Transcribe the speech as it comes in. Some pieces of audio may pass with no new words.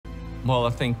Well,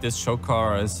 I think this show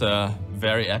car is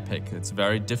very epic. It's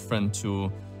very different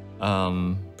to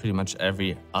pretty much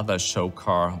every other show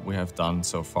car we have done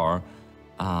so far,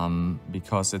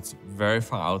 because it's very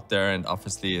far out there, and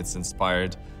obviously it's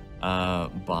inspired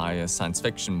by a science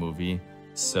fiction movie.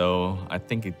 So I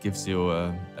think it gives you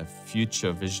a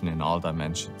future vision in all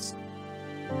dimensions.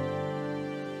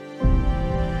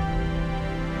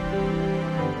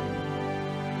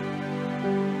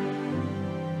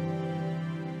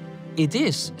 It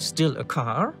is still a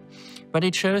car, but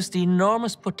it shows the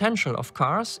enormous potential of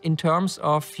cars in terms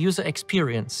of user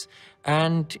experience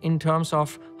and in terms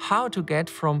of how to get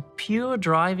from pure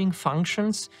driving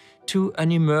functions to an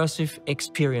immersive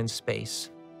experience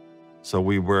space. So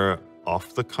we were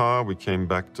off the car, we came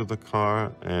back to the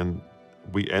car, and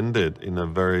we ended in a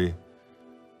very,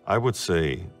 I would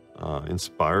say,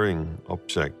 inspiring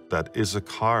object that is a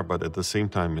car, but at the same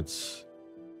time it's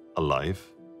alive.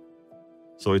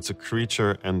 So it's a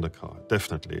creature and a car.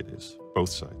 Definitely it is, both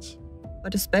sides.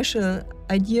 But a special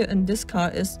idea in this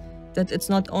car is that it's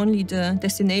not only the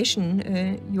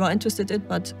destination you are interested in,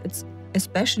 but it's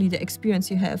especially the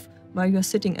experience you have while you're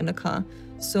sitting in the car.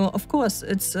 So of course,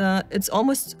 it's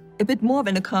almost a bit more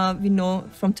than a car we know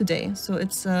from today. So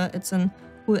it's a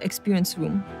whole experience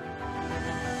room.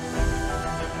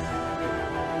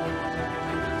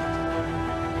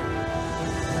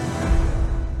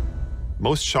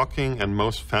 Most shocking and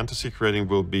most fantasy-creating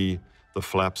will be the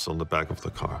flaps on the back of the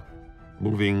car,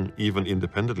 moving even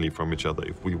independently from each other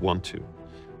if we want to.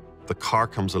 The car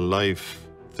comes alive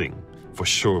thing, for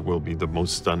sure, will be the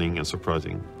most stunning and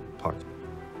surprising part.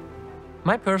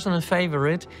 My personal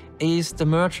favorite is the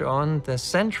merge on the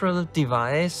central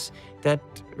device that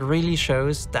really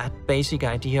shows that basic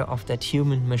idea of that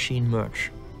human-machine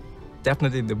merge.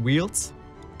 Definitely the wheels,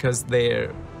 because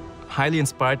they're highly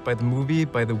inspired by the movie,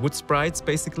 by the wood sprites,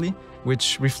 basically,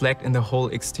 which reflect in the whole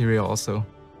exterior also.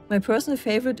 My personal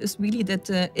favorite is really that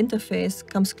the interface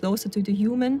comes closer to the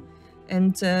human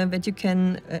and that you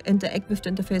can interact with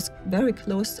the interface very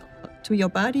close to your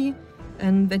body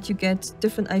and that you get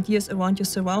different ideas around your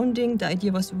surrounding. The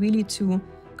idea was really to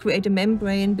create a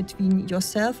membrane between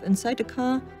yourself inside the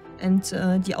car and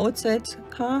the outside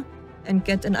car and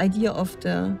get an idea of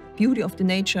the beauty of the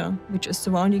nature which is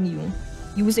surrounding you,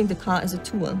 using the car as a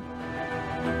tool.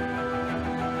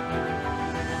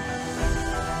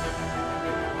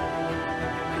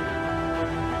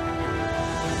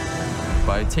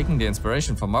 By taking the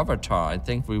inspiration from AVTR, I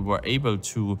think we were able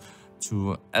to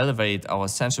elevate our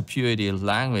sensual purity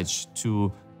language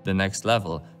to the next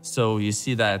level. So you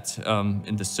see that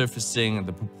in the surfacing and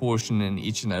the proportion in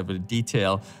each and every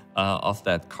detail of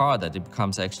that car, that it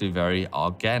becomes actually very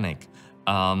organic.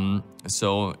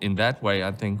 So in that way,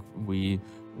 I think we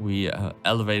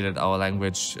elevated our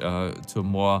language to a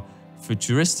more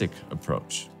futuristic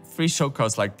approach. Free show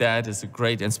cars like that is a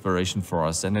great inspiration for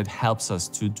us, and it helps us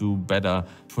to do better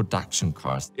production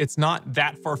cars. It's not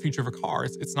that far future of a car.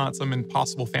 It's not some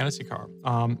impossible fantasy car.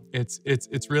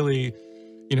 It's really,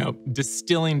 you know,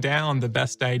 distilling down the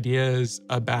best ideas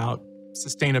about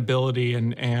sustainability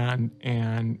and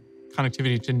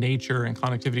connectivity to nature and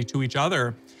connectivity to each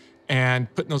other,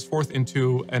 and putting those forth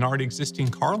into an already existing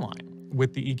car line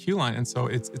with the EQ line. And so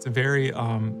it's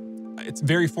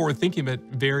very forward-thinking, but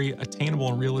very attainable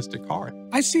and realistic car.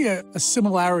 I see a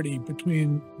similarity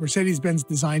between Mercedes-Benz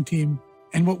design team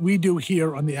and what we do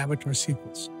here on the AVTR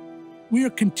sequels. We are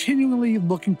continually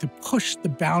looking to push the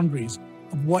boundaries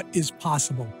of what is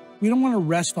possible. We don't want to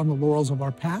rest on the laurels of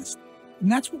our past. And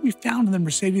that's what we found in the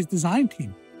Mercedes design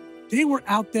team. They were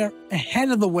out there ahead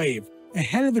of the wave,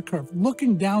 ahead of the curve,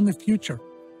 looking down the future,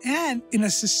 and in a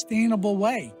sustainable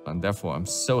way. And therefore, I'm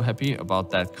so happy about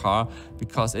that car,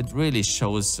 because it really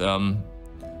shows the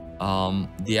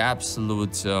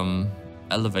absolute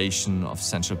elevation of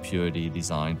sensual purity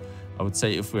design. I would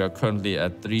say if we are currently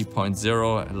at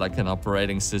 3.0, like an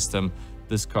operating system,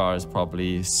 this car is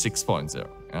probably 6.0.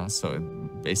 Yeah? So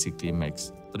it basically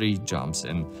makes 3 jumps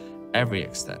in every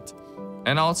extent.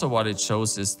 And also what it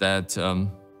shows is that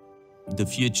the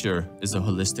future is a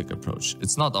holistic approach.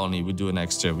 It's not only we do an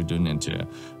exterior, we do an interior,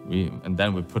 and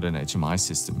then we put an HMI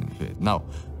system into it. No,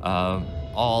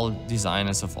 all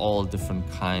designers of all different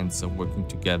kinds are working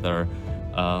together,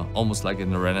 almost like in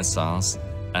the Renaissance,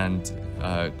 and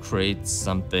create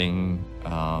something,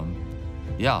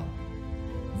 yeah,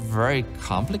 very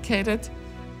complicated,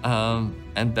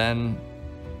 and then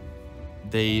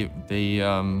they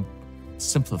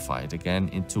simplify it again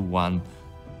into one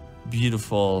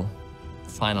beautiful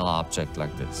final object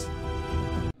like this.